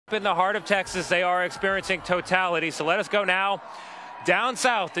In the heart of Texas, they are experiencing totality. So let us go now down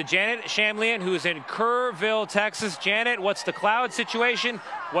south to Janet Shamlian, who's in Kerrville, Texas. Janet, what's the cloud situation?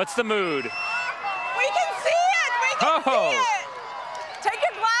 What's the mood? We can see it! We can see it! Take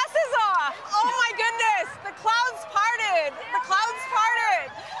your glasses off! Oh my goodness! The clouds parted! The clouds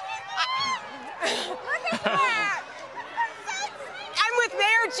parted! Look at that! I'm with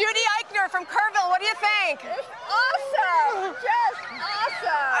Mayor Judy Eichner from Kerrville. What do you think? It's awesome! Just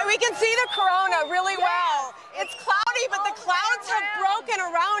awesome! We can see the corona really well. It's cloudy, but the clouds have broken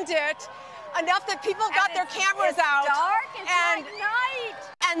around it enough that people got their cameras out. It's dark. It's like night.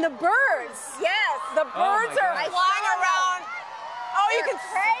 And the birds. Yes. The birds are flying around. Oh, you can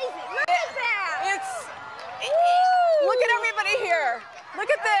crazy. Look at that. Look at everybody here.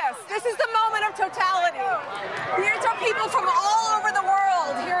 Look at this. This is the moment of totality. These are people from all over the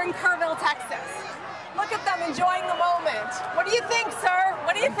world here in Kerrville, Texas. Look at them enjoying the moment. What do you think, sir?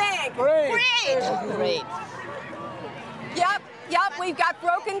 What do you think? Great. Great. Yep, we've got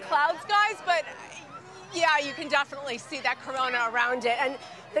broken clouds, guys, but yeah, you can definitely see that corona around it. And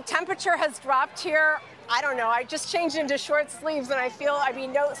the temperature has dropped here. I don't know, I just changed into short sleeves and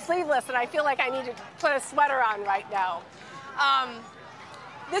no sleeveless, and I feel like I need to put a sweater on right now.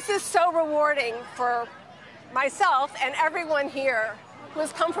 This is so rewarding for myself and everyone here who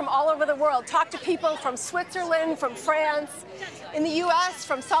has come from all over the world. Talked to people from Switzerland, from France, in the U.S.,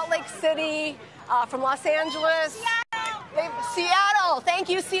 from Salt Lake City, from Los Angeles. Seattle, thank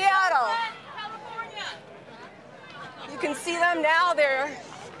you, Seattle. You can see them now.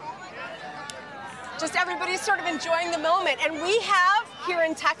 Everybody's sort of enjoying the moment. And we have here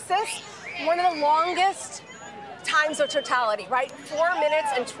in Texas one of the longest times of totality, right? 4 minutes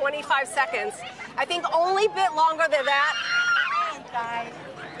and 25 seconds. I think only bit longer than that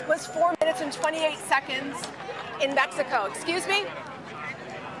was 4 minutes and 28 seconds in Mexico. Excuse me?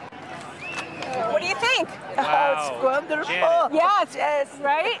 What do you think? Wow. Oh, it's wonderful. Janet. Yes,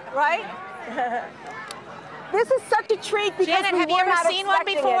 right? This is such a treat because Janet, have you ever seen one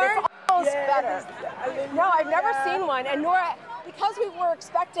before? It's almost better. No, I've never seen one. And Nora, because we were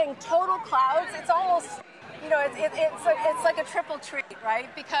expecting total clouds, it's almost, it's like a triple treat,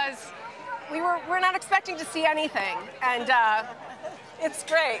 right? Because we're not expecting to see anything, and it's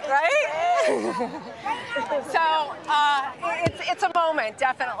great, right? So it's a moment,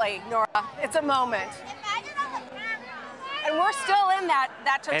 definitely, Nora. It's a moment. And we're still in that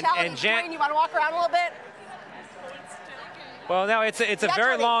totality. And Jan, you want to walk around a little bit? Well, no, it's a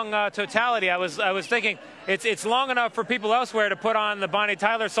very long totality. I was thinking it's long enough for people elsewhere to put on the Bonnie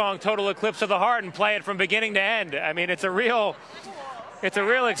Tyler song "Total Eclipse of the Heart" and play it from beginning to end. I mean, it's a real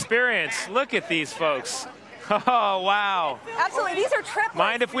experience. Look at these folks. Oh, wow. Absolutely, these are triplets.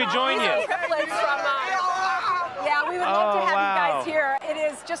 Mind if we join you? Triplets from, yeah, we would love to have you guys here. It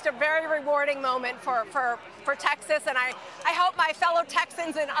is just a very rewarding moment for Texas, and I hope my fellow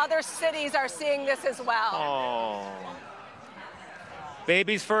Texans in other cities are seeing this as well. Oh.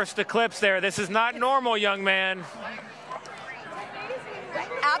 Baby's first eclipse there. This is not normal, young man.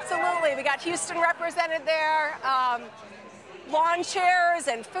 Absolutely. We got Houston represented there. Lawn chairs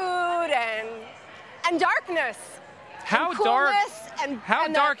and food and darkness. How dark? How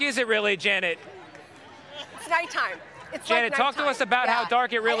dark is it really, Janet? It's nighttime. It's Janet, like talk to us about how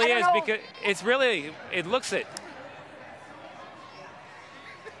dark it really is, because it looks it.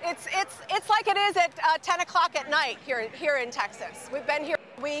 It's like it is at 10 o'clock at night here in Texas. We've been here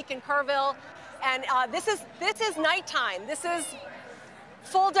a week in Kerrville, and this is nighttime. This is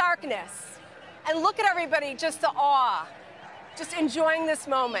full darkness. And look at everybody, just the awe, just enjoying this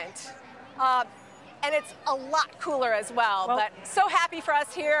moment. And it's a lot cooler as well, but so happy for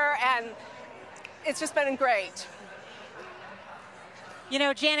us here, and it's just been great. You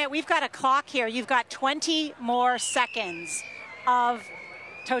know, Janet, we've got a clock here. You've got 20 more seconds of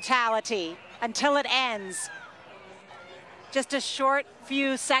totality until it ends. Just a short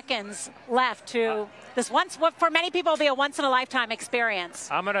few seconds left to this for many people, will be a once-in-a-lifetime experience.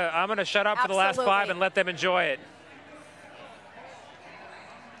 I'm gonna shut up for the last 5 and let them enjoy it.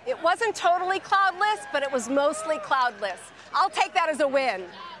 It wasn't totally cloudless, but it was mostly cloudless. I'll take that as a win.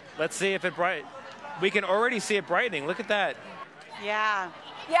 Let's see if it we can already see it brightening. Look at that. Yeah.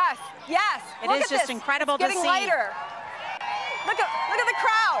 Yes. It is just incredible to see. Getting lighter. Look at the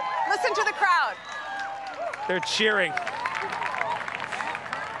crowd. Listen to the crowd. They're cheering.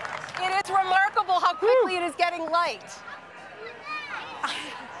 It is remarkable how quickly it is getting light.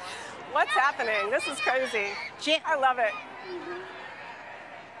 What's happening? This is crazy. I love it.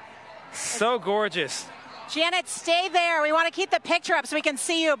 So gorgeous. Janet, stay there. We want to keep the picture up so we can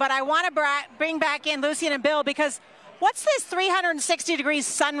see you, but I want to bring back in Lucien and Bill, because What's this 360 degrees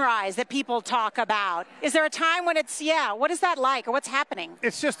sunrise that people talk about? Is there a time when it's, what is that like, or what's happening?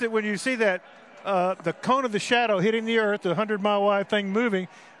 It's just that when you see that, the cone of the shadow hitting the earth, the 100-mile-wide thing moving,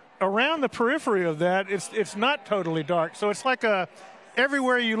 around the periphery of that, it's not totally dark. So it's like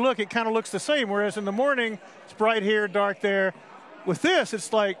everywhere you look, it kind of looks the same, whereas in the morning, it's bright here, dark there. With this,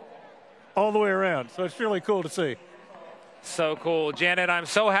 it's like all the way around. So it's really cool to see. So cool. Janet, I'm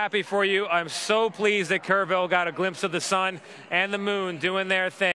so happy for you. I'm so pleased that Kerrville got a glimpse of the sun and the moon doing their thing.